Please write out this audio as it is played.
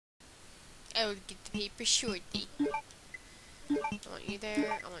I will get the paper shortly. I want you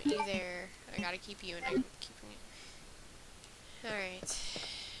there. I want you there. I gotta keep you, and I'm keeping you. Alright.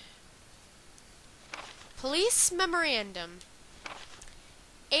 Police Memorandum.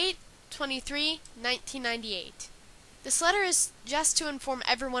 8/23/1998. This letter is just to inform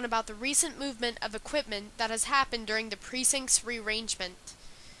everyone about the recent movement of equipment that has happened during the precinct's rearrangement.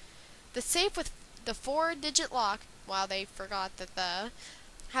 The safe with the 4-digit lock, while they forgot that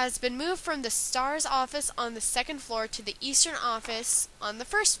has been moved from the STARS office on the 2nd floor to the Eastern office on the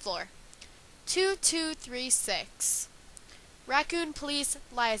 1st floor. 2236. Raccoon Police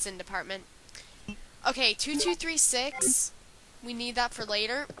Liaison Department. Okay, 2236. We need that for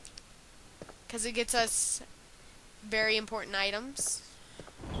later, because it gets us very important items.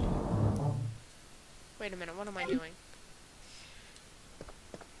 Wait a minute, what am I doing?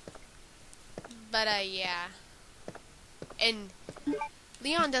 But, yeah. And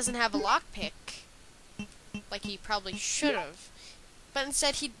Leon doesn't have a lockpick, like he probably should have. But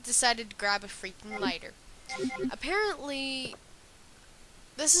instead he decided to grab a freaking lighter. Apparently,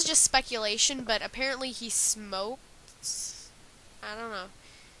 this is just speculation, but apparently he smoked. I don't know.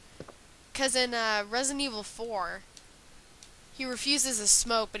 Because in Resident Evil 4, he refuses to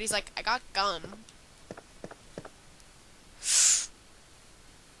smoke, but he's like, I got gum.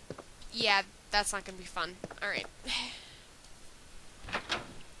 Yeah, that's not going to be fun. Alright.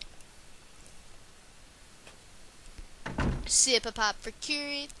 Sip a pop for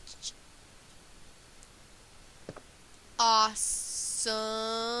courage. Awesome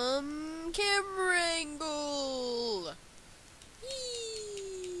camera angle.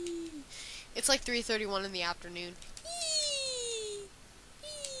 Yee. It's like 3:31 in the afternoon. Yee.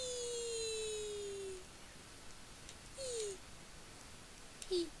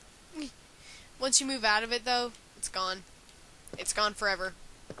 Yee. Yee. Once you move out of it, though, it's gone. It's gone forever.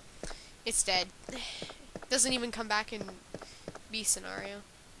 It's dead. Doesn't even come back in B scenario.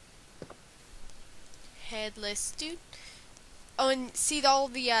 Headless dude. Oh, and see all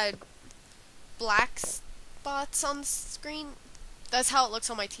the black spots on the screen? That's how it looks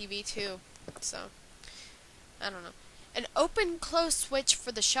on my TV too. So, I don't know. An open-close switch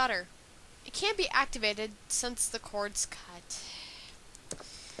for the shutter. It can't be activated since the cord's cut.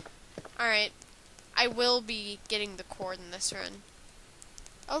 Alright. I will be getting the cord in this run.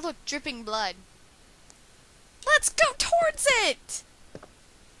 Oh look, dripping blood. Let's go towards it!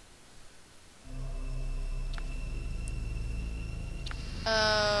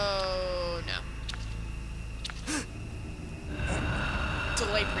 Oh, no.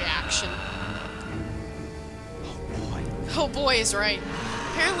 Delayed reaction. Oh boy is right.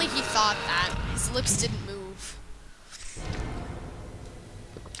 Apparently he thought that. His lips didn't move.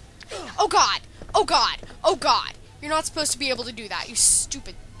 Oh god! Oh god! Oh god! You're not supposed to be able to do that, you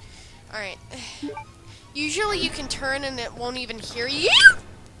stupid. Alright. Usually you can turn and it won't even hear you.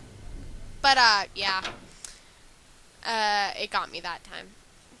 But, yeah. It got me that time.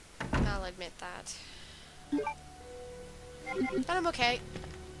 I'll admit that. But I'm okay.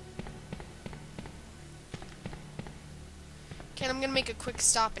 Okay, I'm gonna make a quick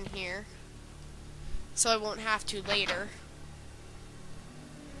stop in here, so I won't have to later.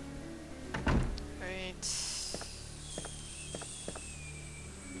 Alright.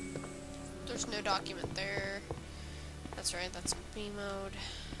 There's no document there. That's right, that's B mode.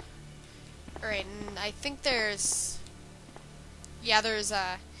 Alright, and I think there's... Yeah, there's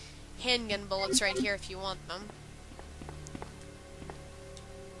handgun bullets right here if you want them.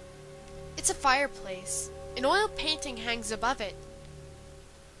 It's a fireplace. An oil painting hangs above it.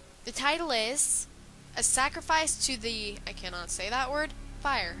 The title is A Sacrifice to the... I cannot say that word.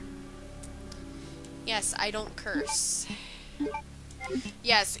 Fire. Yes, I don't curse.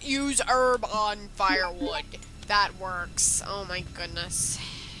 Yes, use herb on firewood. That works. Oh my goodness.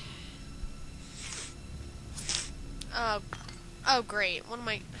 Oh great. What am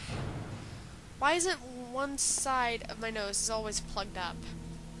I... Why is it one side of my nose is always plugged up?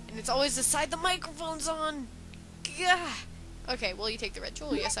 And it's always the side the microphone's on. Gah. Okay, will you take the red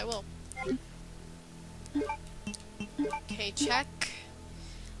jewel? Yes, I will. Okay, check.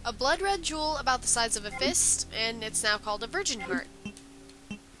 A blood red jewel about the size of a fist, and it's now called a virgin heart.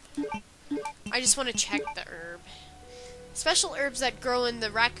 I just want to check the herb. Special herbs that grow in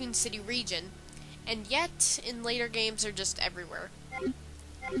the Raccoon City region, and yet in later games are just everywhere.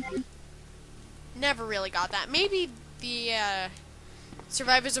 Never really got that. Maybe the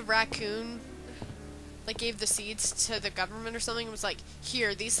survivors of Raccoon like gave the seeds to the government or something and was like,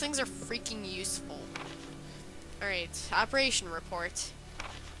 here, these things are freaking useful. Alright, Operation Report.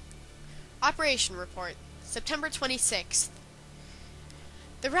 Operation Report, September 26th.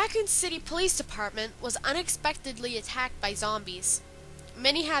 The Raccoon City Police Department was unexpectedly attacked by zombies.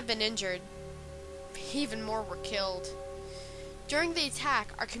 Many have been injured. Even more were killed. During the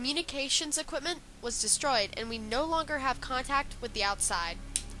attack, our communications equipment was destroyed and we no longer have contact with the outside.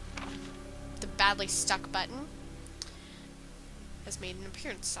 The badly stuck button has made an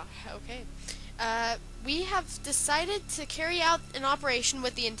appearance. Okay. We have decided to carry out an operation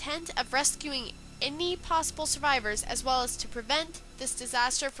with the intent of rescuing any possible survivors as well as to prevent this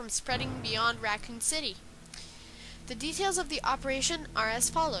disaster from spreading beyond Raccoon City. The details of the operation are as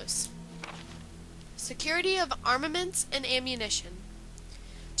follows. Security of armaments and ammunition.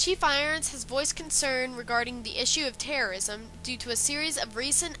 Chief Irons has voiced concern regarding the issue of terrorism due to a series of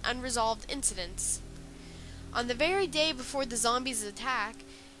recent unresolved incidents. On the very day before the zombies' attack,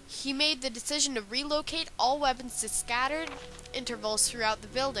 he made the decision to relocate all weapons to scattered intervals throughout the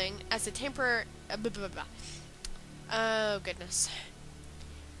building as a temporary... Oh, goodness.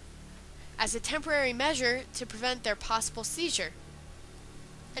 As a temporary measure to prevent their possible seizure.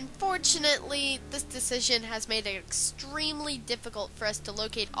 Unfortunately, this decision has made it extremely difficult for us to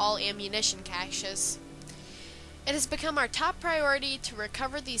locate all ammunition caches. It has become our top priority to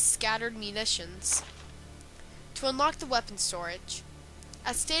recover these scattered munitions. To unlock the weapon storage.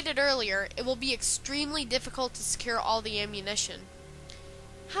 As stated earlier, it will be extremely difficult to secure all the ammunition.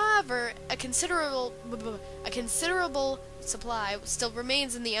 However, a considerable supply still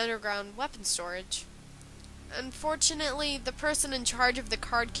remains in the underground weapon storage. Unfortunately, the person in charge of the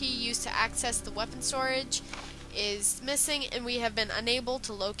card key used to access the weapon storage is missing and we have been unable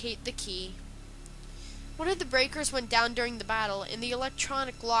to locate the key. One of the breakers went down during the battle and the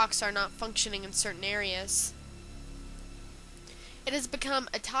electronic locks are not functioning in certain areas. It has become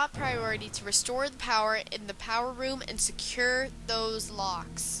a top priority to restore the power in the power room and secure those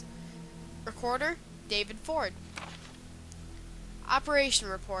locks. Recorder, David Ford. Operation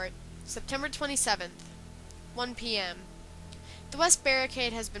Report, September 27th, 1 p.m. The west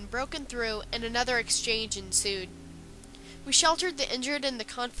barricade has been broken through and another exchange ensued. We sheltered the injured in the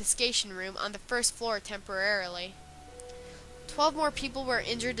confiscation room on the first floor temporarily. 12 more people were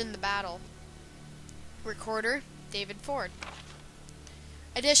injured in the battle. Recorder, David Ford.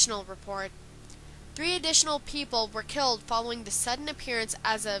 Additional report. 3 additional people were killed following the sudden appearance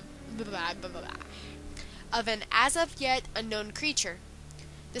of an as-of-yet unknown creature.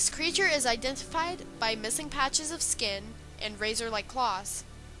 This creature is identified by missing patches of skin and razor-like claws.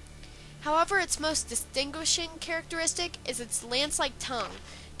 However, its most distinguishing characteristic is its lance-like tongue,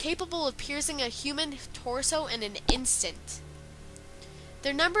 capable of piercing a human torso in an instant.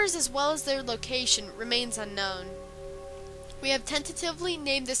 Their numbers as well as their location remains unknown. We have tentatively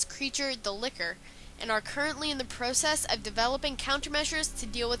named this creature the Licker, and are currently in the process of developing countermeasures to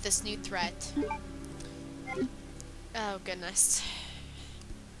deal with this new threat. Oh, goodness.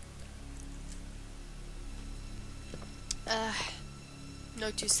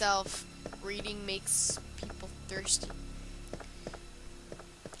 Note to self, reading makes people thirsty.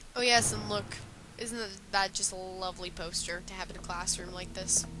 Oh yes, and look, isn't that just a lovely poster to have in a classroom like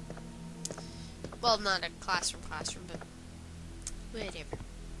this? Well, not a classroom, but whatever.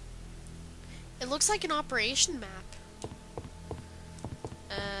 It looks like an operation map.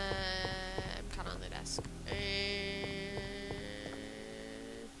 I'm caught on the desk.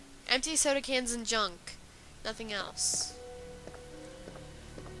 Empty soda cans and junk. Nothing else.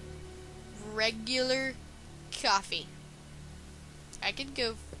 Regular coffee. I could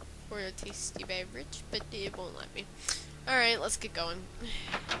go for a tasty beverage, but it won't let me. Alright, let's get going.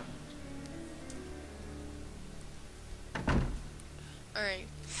 Alright.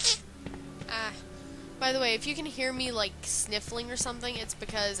 By the way, if you can hear me, like, sniffling or something, it's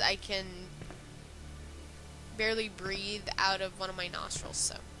because I can barely breathe out of one of my nostrils,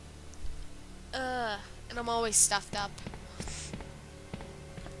 so. And I'm always stuffed up.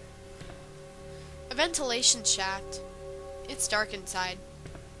 A ventilation shaft. It's dark inside.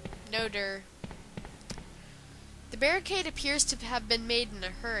 No door. The barricade appears to have been made in a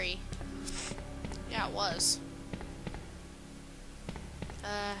hurry. Yeah, it was.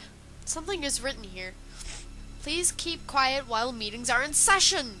 Something is written here. Please keep quiet while meetings are in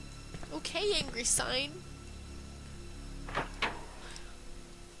session. Okay, angry sign.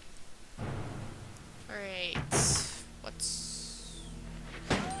 Alright. What's...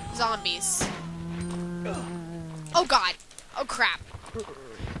 Zombies. Oh god. Oh crap.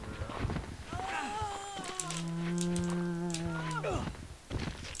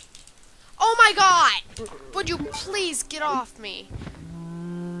 Oh my god! Would you please get off me?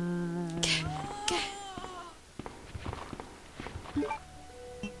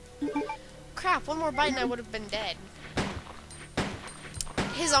 Crap, one more bite and I would have been dead.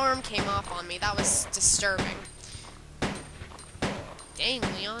 His arm came off on me. That was disturbing. Dang,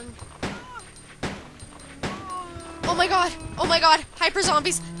 Leon. Oh my god! Oh my god! Hyper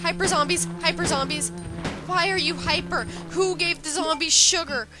zombies! Hyper zombies! Hyper zombies! Why are you hyper? Who gave the zombies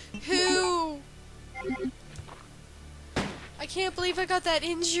sugar? Who? I can't believe I got that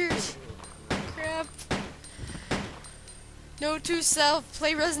injured. Crap. Note to self,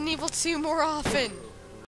 play Resident Evil 2 more often.